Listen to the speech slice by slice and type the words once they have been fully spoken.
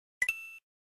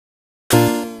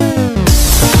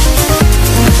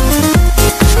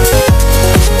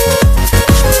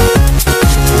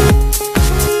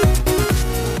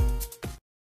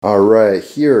Alright,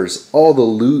 here's all the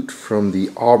loot from the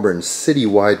Auburn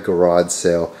citywide garage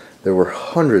sale. There were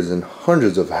hundreds and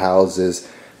hundreds of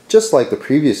houses, just like the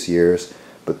previous years,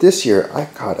 but this year I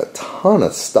got a ton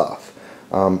of stuff.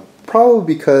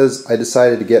 Probably because I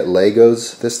decided to get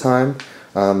Legos this time.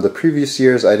 The previous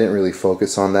years I didn't really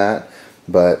focus on that,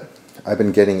 but I've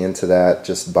been getting into that,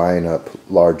 just buying up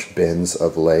large bins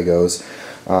of Legos.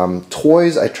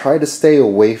 Toys I try to stay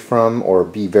away from or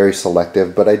be very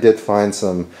selective, but I did find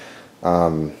some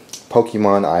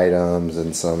Pokemon items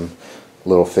and some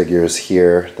little figures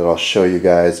here that I'll show you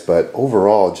guys, but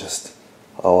overall just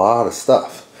a lot of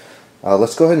stuff.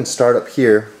 Let's go ahead and start up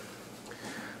here.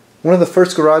 One of the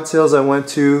first garage sales I went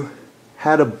to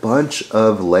had a bunch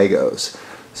of Legos.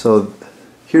 So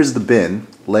here's the bin.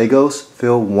 Legos,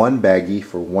 fill one baggie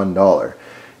for $1.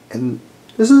 And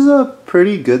this is a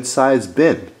pretty good sized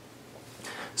bin.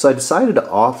 So I decided to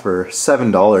offer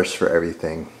 $7 for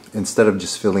everything instead of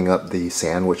just filling up the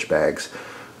sandwich bags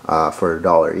for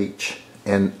 $1 each.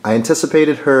 And I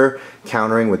anticipated her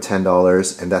countering with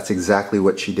 $10, and that's exactly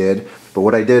what she did. But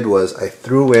what I did was I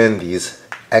threw in these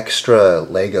extra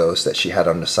Legos that she had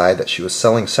on the side that she was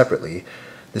selling separately.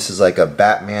 This is like a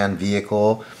Batman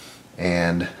vehicle,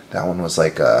 and that one was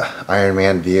like a Iron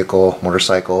Man vehicle,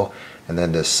 motorcycle, and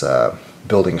then this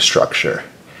building structure.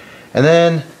 And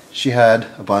then she had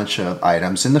a bunch of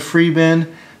items in the free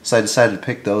bin, so I decided to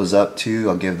pick those up too.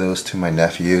 I'll give those to my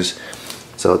nephews.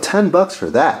 So $10 for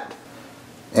that.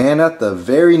 And at the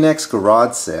very next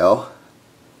garage sale,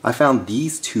 I found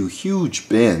these two huge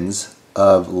bins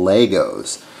of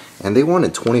Legos, and they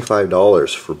wanted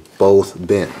 $25 for both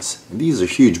bins. And these are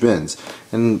huge bins,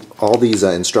 and all these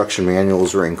instruction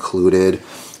manuals were included.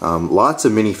 Lots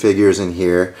of minifigures in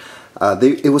here.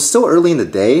 It was still early in the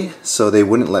day, so they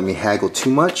wouldn't let me haggle too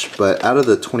much, but out of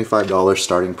the $25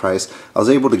 starting price, I was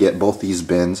able to get both these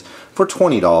bins for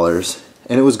 $20,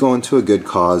 and it was going to a good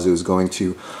cause. It was going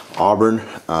to Auburn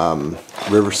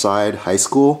Riverside High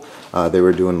School. They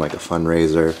were doing like a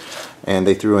fundraiser, and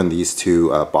they threw in these two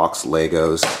box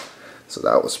Legos, so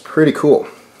that was pretty cool.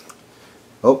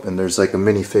 Oh, and there's like a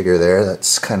minifigure there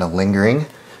that's kind of lingering.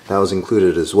 That was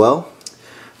included as well.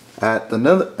 At the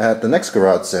next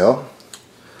garage sale,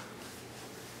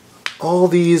 all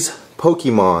these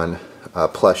Pokemon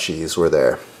plushies were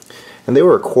there, and they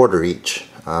were $1 each.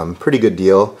 Pretty good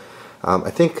deal.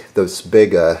 I think this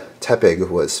big Tepig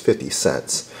was 50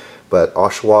 cents, but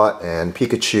Oshawott and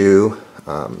Pikachu,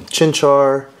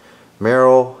 Chinchar,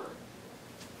 Meryl,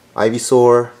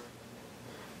 Ivysaur,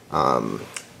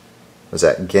 was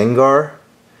that Gengar,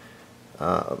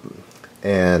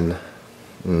 and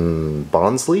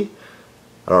Bonsley?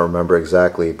 I don't remember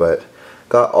exactly, but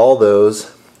got all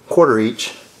those $1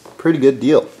 each. Pretty good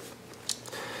deal.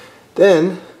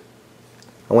 Then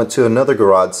I went to another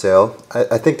garage sale.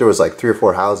 I think there was like 3 or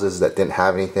 4 houses that didn't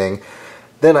have anything.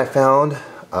 Then I found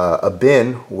a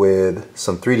bin with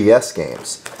some 3DS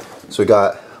games. So we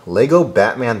got Lego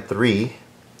Batman 3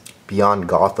 Beyond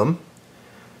Gotham,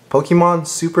 Pokemon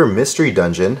Super Mystery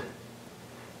Dungeon,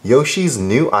 Yoshi's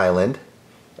New Island,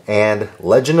 and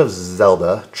Legend of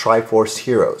Zelda Triforce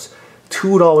Heroes.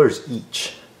 $2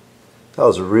 each. That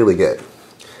was really good.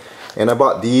 And I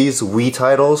bought these Wii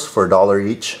titles for $1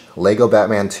 each. Lego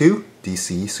Batman 2,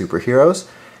 DC Superheroes,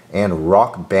 and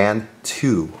Rock Band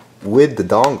 2 with the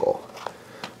dongle.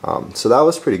 So that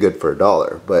was pretty good for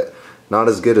 $1, but not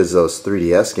as good as those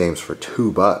 3DS games for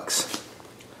 $2.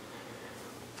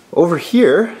 Over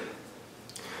here,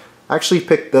 I actually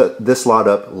picked this lot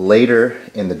up later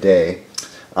in the day.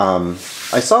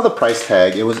 I saw the price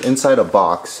tag. It was inside a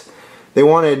box. They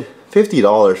wanted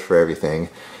 $50 for everything,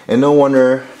 and no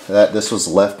wonder that this was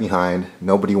left behind.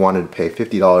 Nobody wanted to pay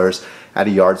 $50 at a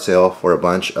yard sale for a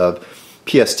bunch of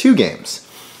PS2 games.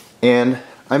 And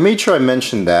I made sure I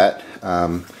mentioned that.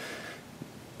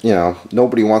 You know,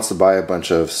 nobody wants to buy a bunch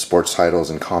of sports titles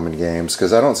and common games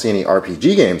because I don't see any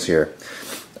RPG games here.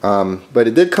 But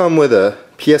it did come with a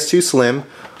PS2 Slim,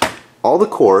 all the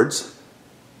cords,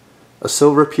 a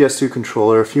silver PS2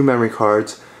 controller, a few memory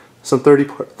cards, some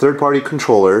third-party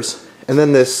controllers, and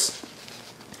then this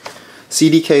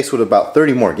CD case with about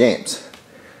 30 more games.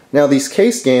 Now these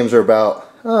case games are about,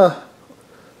 I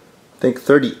think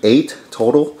 38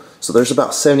 total, so there's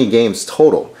about 70 games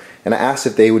total. And I asked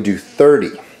if they would do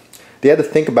 30. They had to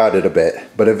think about it a bit,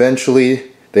 but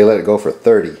eventually they let it go for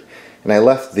 30. And I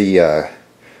left the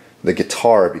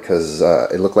guitar because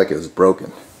it looked like it was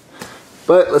broken.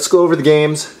 But let's go over the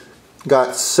games.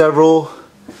 Got several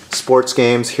sports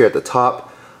games here at the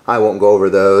top. I won't go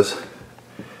over those.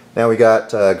 Now we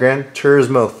got Gran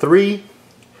Turismo 3,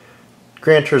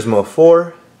 Gran Turismo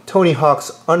 4, Tony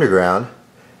Hawk's Underground,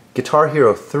 Guitar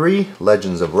Hero 3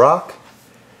 Legends of Rock,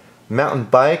 Mountain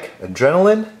Bike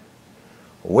Adrenaline,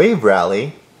 Wave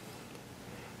Rally,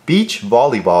 Beach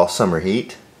Volleyball Summer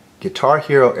Heat, Guitar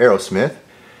Hero Aerosmith,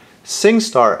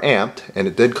 SingStar Amped, and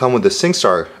it did come with the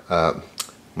SingStar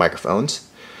microphones,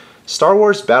 Star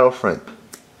Wars Battlefront,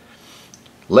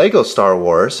 Lego Star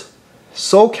Wars,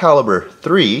 Soul Calibur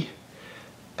 3,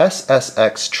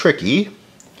 SSX Tricky,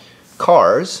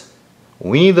 Cars,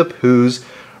 Winnie the Pooh's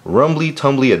Rumbly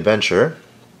Tumbly Adventure,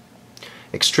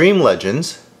 Extreme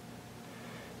Legends,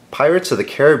 Pirates of the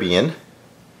Caribbean,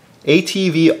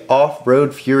 ATV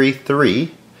Off-Road Fury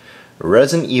 3,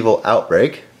 Resident Evil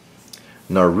Outbreak,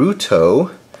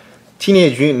 Naruto,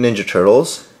 Teenage Mutant Ninja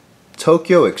Turtles,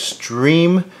 Tokyo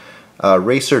Extreme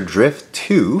Racer Drift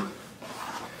 2,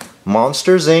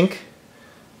 Monsters Inc.,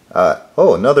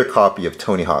 another copy of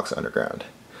Tony Hawk's Underground,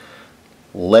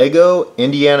 Lego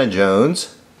Indiana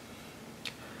Jones,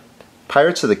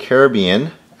 Pirates of the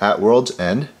Caribbean at World's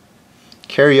End,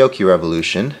 Karaoke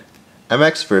Revolution,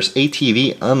 MX vs.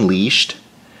 ATV Unleashed,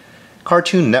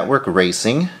 Cartoon Network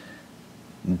Racing,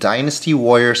 Dynasty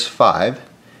Warriors 5,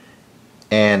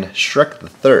 and Shrek the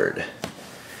Third.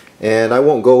 And I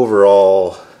won't go over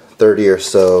all 30 or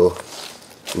so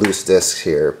loose discs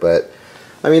here, but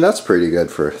I mean that's pretty good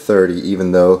for 30,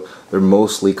 even though they're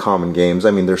mostly common games.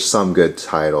 I mean there's some good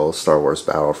titles, Star Wars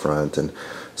Battlefront and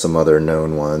some other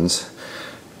known ones,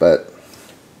 but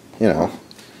you know,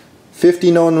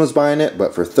 50 no one was buying it,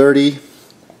 but for 30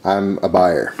 I'm a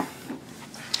buyer.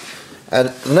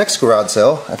 At the next garage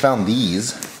sale I found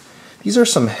these. These are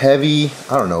some heavy,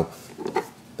 I don't know,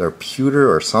 they're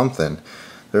pewter or something.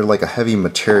 They're like a heavy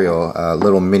material,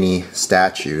 little mini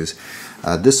statues.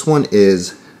 This one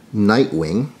is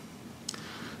Nightwing.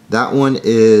 That one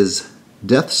is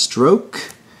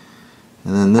Deathstroke.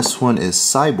 And then this one is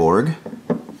Cyborg.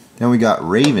 Then we got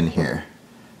Raven here.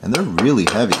 And they're really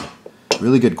heavy.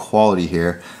 Really good quality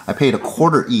here. I paid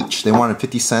 $1 each. They wanted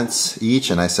 50 cents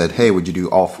each, and I said, hey, would you do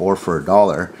all 4 for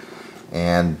 $1?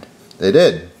 And they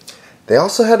did. They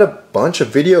also had a bunch of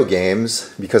video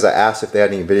games, because I asked if they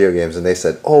had any video games, and they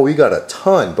said, oh, we got a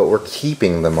ton, but we're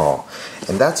keeping them all.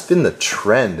 And that's been the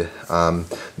trend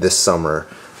this summer.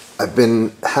 I've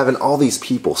been having all these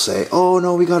people say, oh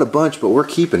no, we got a bunch, but we're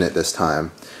keeping it this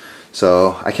time.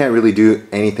 So I can't really do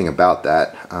anything about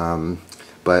that.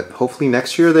 But hopefully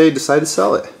next year they decide to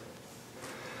sell it.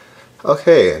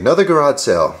 Okay, another garage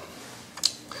sale.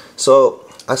 So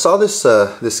I saw this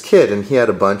this kid, and he had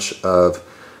a bunch of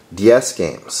DS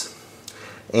games,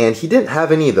 and he didn't have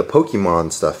any of the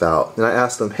Pokemon stuff out. And I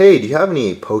asked him, hey, do you have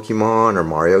any Pokemon or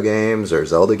Mario games or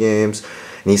Zelda games?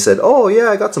 And he said, oh yeah,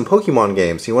 I got some Pokemon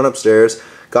games. He went upstairs,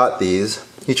 got these.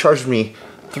 He charged me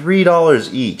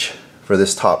 $3 each for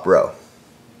this top row.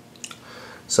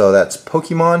 So that's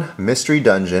Pokemon Mystery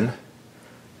Dungeon,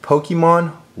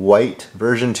 Pokemon White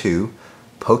version 2,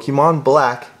 Pokemon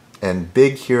Black, and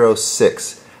Big Hero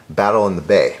 6 Battle in the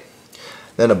Bay.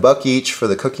 Then $1 each for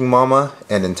the Cooking Mama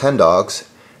and Nintendogs,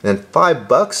 and then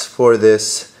 $5 for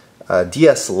this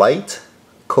DS Lite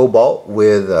Cobalt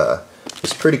with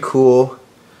this pretty cool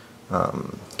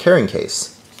carrying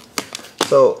case.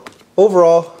 So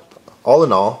overall, all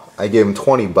in all, I gave him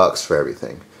 20 bucks for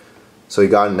everything. So he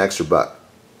got an extra $1.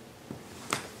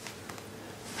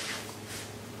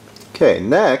 Okay,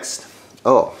 next,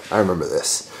 oh, I remember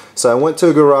this. So I went to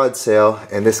a garage sale,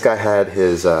 and this guy had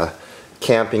his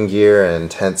camping gear and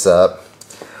tents up.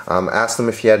 Asked him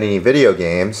if he had any video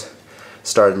games.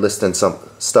 Started listing some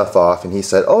stuff off, and he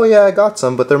said, oh yeah, I got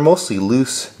some, but they're mostly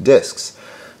loose discs.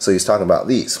 So he's talking about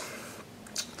these.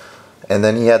 And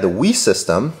then he had the Wii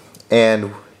system,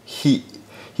 and he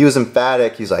was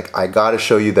emphatic. He's like, I gotta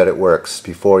show you that it works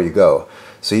before you go.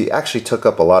 So he actually took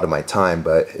up a lot of my time,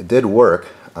 but it did work.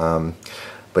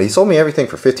 But he sold me everything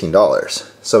for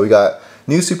 $15. So we got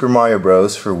New Super Mario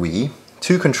Bros. For Wii,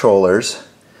 2 controllers,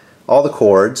 all the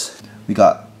cords. We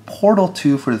got Portal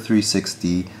 2 for the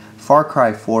 360, Far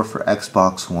Cry 4 for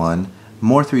Xbox One,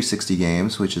 more 360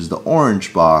 games, which is the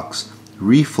orange box,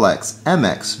 Reflex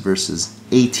MX versus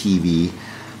ATV,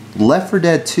 Left 4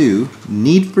 Dead 2,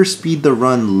 Need for Speed The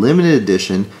Run Limited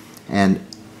Edition, and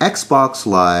Xbox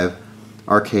Live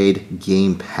Arcade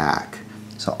Game Pack.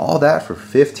 So all that for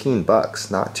 15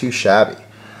 bucks, not too shabby.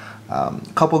 A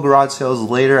couple garage sales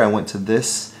later, I went to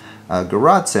this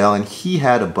garage sale, and he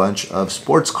had a bunch of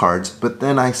sports cards, but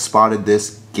then I spotted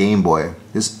this Game Boy,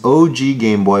 this OG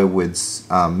Game Boy with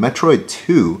Metroid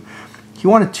 2. He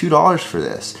wanted $2 for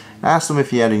this. I asked him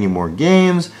if he had any more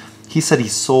games. He said he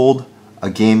sold a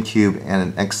GameCube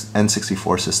and an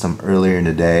N64 system earlier in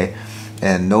the day,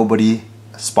 and nobody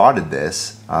spotted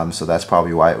this, so that's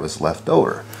probably why it was left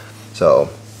over. So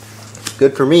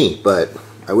Good for me, but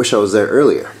I wish I was there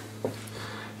earlier.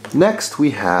 Next we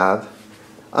have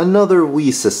another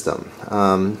Wii system.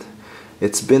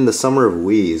 It's been the summer of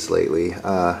Wiis lately.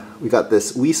 We got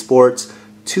this Wii Sports,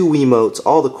 2 Wiimotes,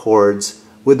 all the cords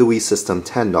with the Wii system,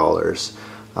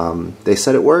 $10. They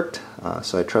said it worked,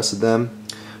 so I trusted them,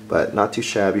 but not too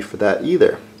shabby for that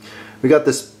either. We got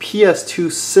this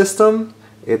PS2 system.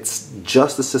 It's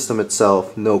just the system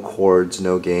itself, no cords,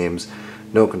 no games,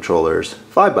 no controllers,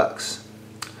 $5.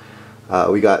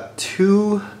 We got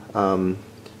 2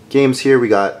 games here. We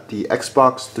got the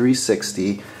Xbox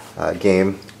 360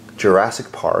 game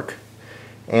Jurassic Park,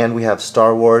 and we have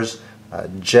Star Wars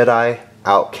Jedi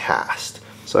Outcast.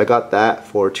 So I got that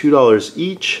for $2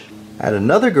 each. At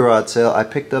another garage sale, I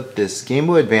picked up this Game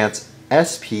Boy Advance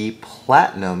SP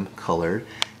Platinum colored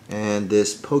and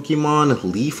this Pokemon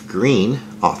Leaf Green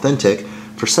Authentic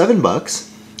for $7.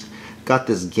 Got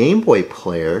this Game Boy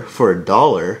player for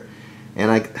 $1, and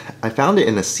I found it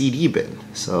in a CD bin,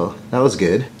 so that was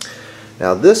good.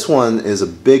 Now this one is a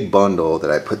big bundle that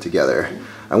I put together.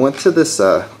 I went to this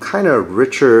kind of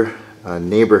richer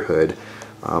neighborhood.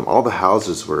 All the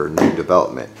houses were new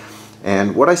development,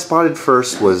 and what I spotted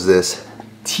first was this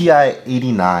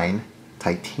TI-89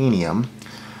 titanium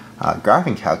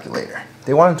graphing calculator.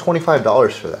 They wanted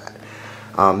 $25 for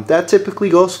that. That typically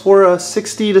goes for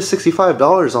 $60 to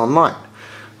 $65 online.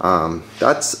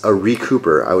 That's a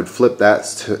recouper. I would flip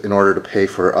that in order to pay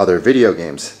for other video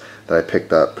games that I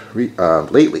picked up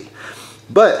lately.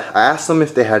 But I asked them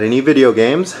if they had any video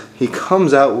games. He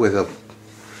comes out with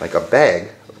like a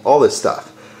bag of all this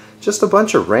stuff. Just a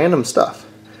bunch of random stuff.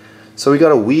 So we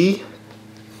got a Wii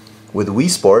with Wii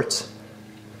Sports,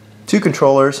 2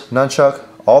 controllers, nunchuck,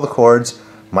 all the cords,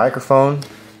 microphone,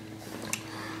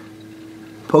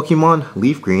 Pokemon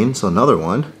Leaf Green, so another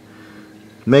one,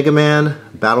 Mega Man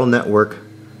Battle Network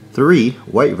 3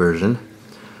 white version,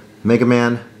 Mega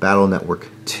Man Battle Network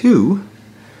 2,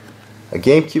 a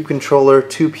GameCube controller,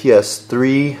 2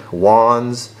 PS3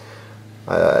 wands,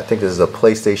 I think this is a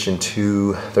PlayStation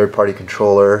 2 third-party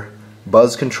controller,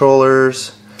 Buzz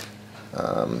controllers,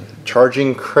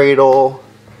 charging cradle,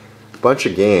 bunch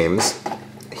of games.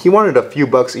 He wanted a few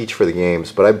bucks each for the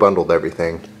games, but I bundled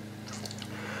everything.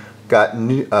 Got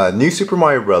new Super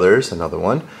Mario Brothers, another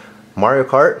one, Mario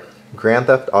Kart, Grand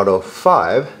Theft Auto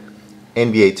 5,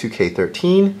 NBA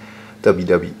 2K13,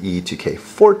 WWE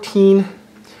 2K14,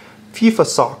 FIFA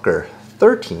Soccer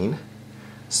 13,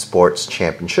 Sports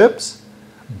Championships,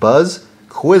 Buzz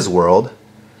Quiz World,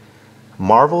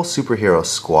 Marvel Superhero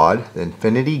Squad, The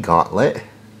Infinity Gauntlet,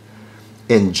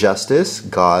 Injustice,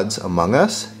 Gods Among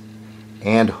Us,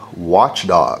 and Watch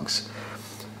Dogs.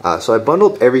 So I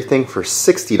bundled everything for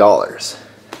 $60,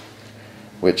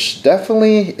 which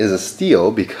definitely is a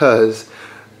steal because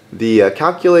the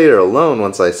calculator alone,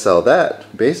 once I sell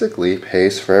that, basically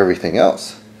pays for everything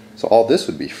else. So all this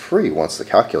would be free once the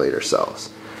calculator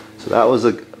sells. So that was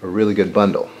a really good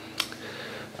bundle.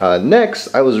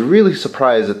 Next, I was really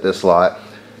surprised at this lot.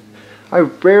 I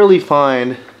rarely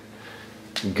find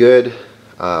good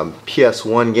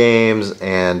PS1 games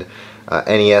and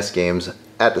NES games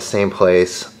at the same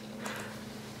place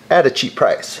at a cheap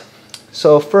price.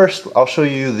 So first, I'll show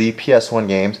you the PS1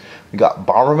 games. We got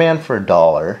Bomberman for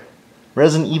 $1,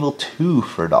 Resident Evil 2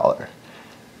 for $1,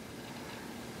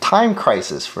 Time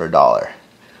Crisis for $1.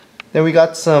 Then we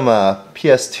got some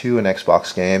PS2 and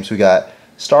Xbox games. We got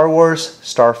Star Wars,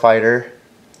 Starfighter,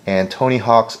 and Tony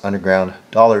Hawk's Underground,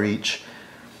 $1 each.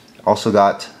 Also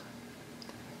got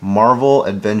Marvel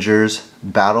Avengers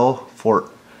Battle for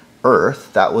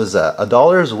Earth. That was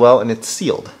 $1 as well, and it's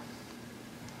sealed.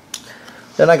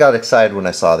 Then I got excited when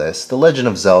I saw this. The Legend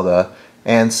of Zelda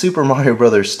and Super Mario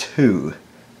Bros. 2.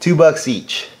 $2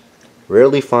 each.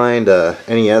 Rarely find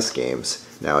NES games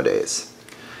nowadays.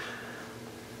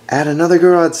 At another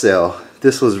garage sale,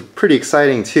 this was pretty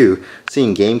exciting too,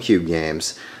 seeing GameCube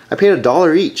games. I paid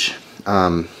 $1 each.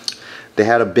 They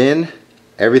had a bin,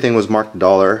 everything was marked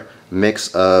 $1,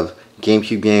 mix of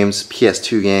GameCube games,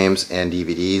 PS2 games, and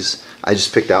DVDs. I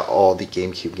just picked out all the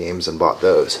GameCube games and bought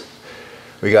those.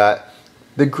 We got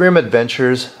The Grim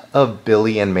Adventures of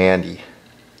Billy and Mandy,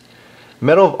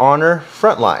 Medal of Honor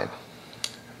Frontline,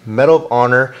 Medal of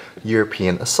Honor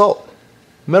European Assault,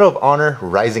 Medal of Honor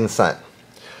Rising Sun,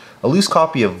 a loose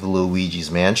copy of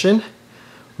Luigi's Mansion.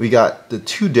 We got the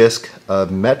 2-disc of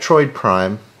Metroid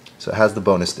Prime, so it has the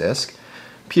bonus disc,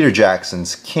 Peter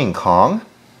Jackson's King Kong,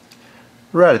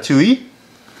 Ratatouille,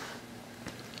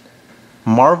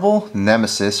 Marvel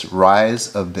Nemesis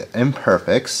Rise of the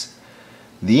Imperfects,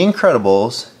 The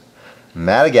Incredibles,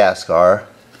 Madagascar,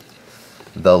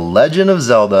 The Legend of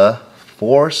Zelda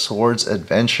Four Swords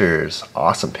Adventures.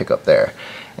 Awesome pickup there.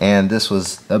 And this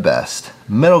was the best.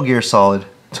 Metal Gear Solid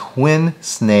Twin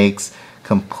Snakes,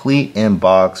 complete in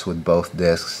box with both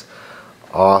discs.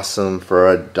 Awesome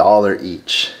for $1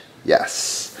 each.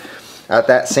 Yes. At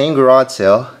that same garage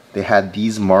sale, they had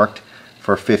these marked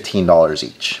for $15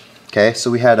 each. Okay, so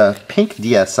we had a pink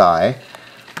DSi,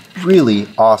 really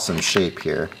awesome shape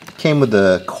here. Came with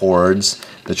the cords,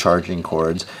 the charging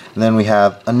cords. And then we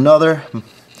have another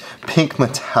pink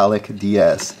metallic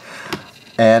DS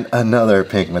and another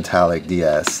pink metallic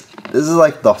DS. This is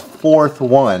like the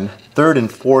third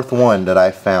and fourth one that I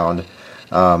found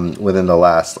within the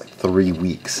last like 3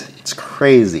 weeks. It's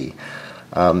crazy.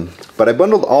 But I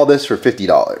bundled all this for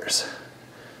 $50.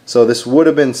 So this would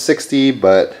have been $60,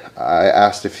 but I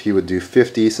asked if he would do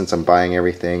 $50 since I'm buying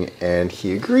everything, and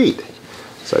he agreed.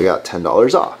 So I got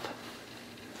 $10 off.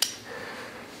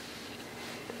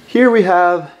 Here we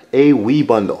have a Wii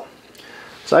bundle.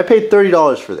 So I paid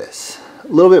 $30 for this. A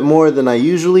little bit more than I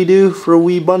usually do for a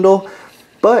Wii bundle,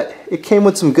 but it came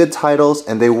with some good titles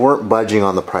and they weren't budging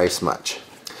on the price much.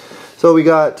 So we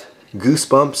got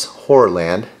Goosebumps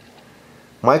Horrorland,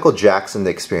 Michael Jackson The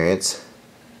Experience,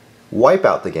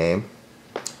 Wipeout the Game,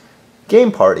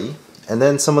 Game Party, and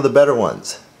then some of the better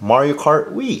ones. Mario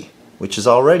Kart Wii, which is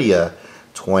already a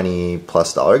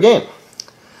 $20+ game.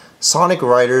 Sonic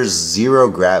Riders Zero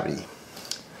Gravity,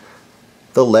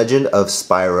 The Legend of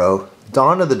Spyro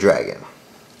Dawn of the Dragon,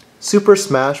 Super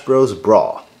Smash Bros.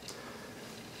 Brawl,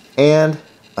 and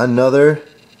another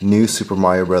new Super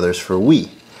Mario Bros. For Wii.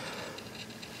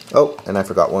 Oh, and I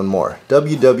forgot one more.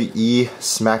 WWE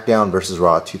SmackDown vs.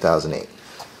 Raw 2008.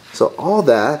 So all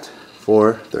that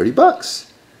for $30.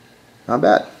 Not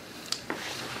bad.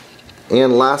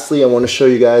 And lastly, I want to show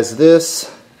you guys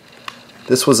this.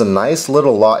 This was a nice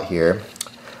little lot here.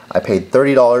 I paid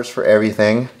 $30 for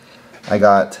everything. I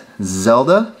got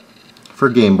Zelda for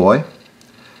Game Boy,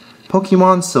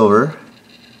 Pokemon Silver,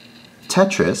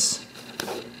 Tetris,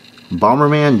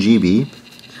 Bomberman GB,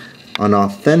 an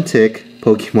authentic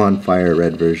Pokemon Fire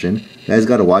Red version. You guys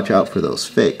gotta watch out for those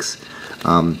fakes.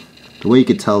 The way you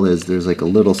could tell is there's like a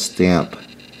little stamp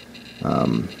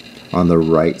on the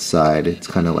right side. It's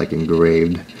kind of like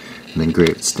engraved, an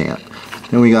engraved stamp.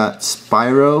 Then we got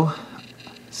Spyro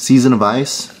Season of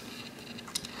Ice.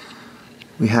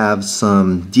 We have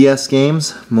some DS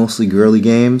games, mostly girly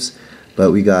games,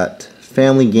 but we got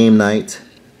Family Game Night,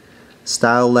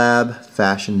 Style Lab,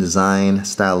 Fashion Design,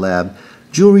 Style Lab,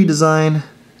 Jewelry Design,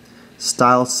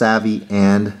 Style Savvy,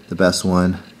 and the best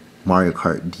one, Mario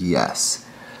Kart DS.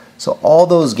 So all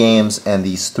those games and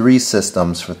these 3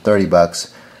 systems for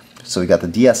 $30. So we got the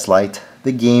DS Lite,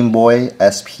 the Game Boy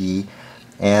SP,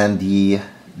 and the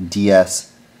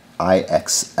DS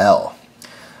IXL.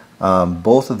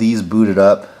 Both of these booted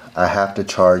up. I have to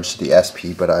charge the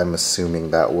SP, but I'm assuming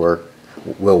that will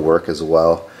work as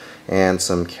well. And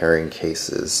some carrying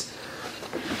cases.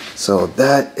 So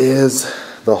that is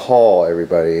the haul,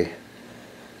 everybody.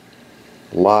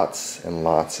 Lots and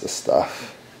lots of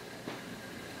stuff.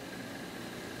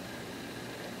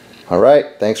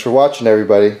 Alright, thanks for watching,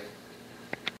 everybody.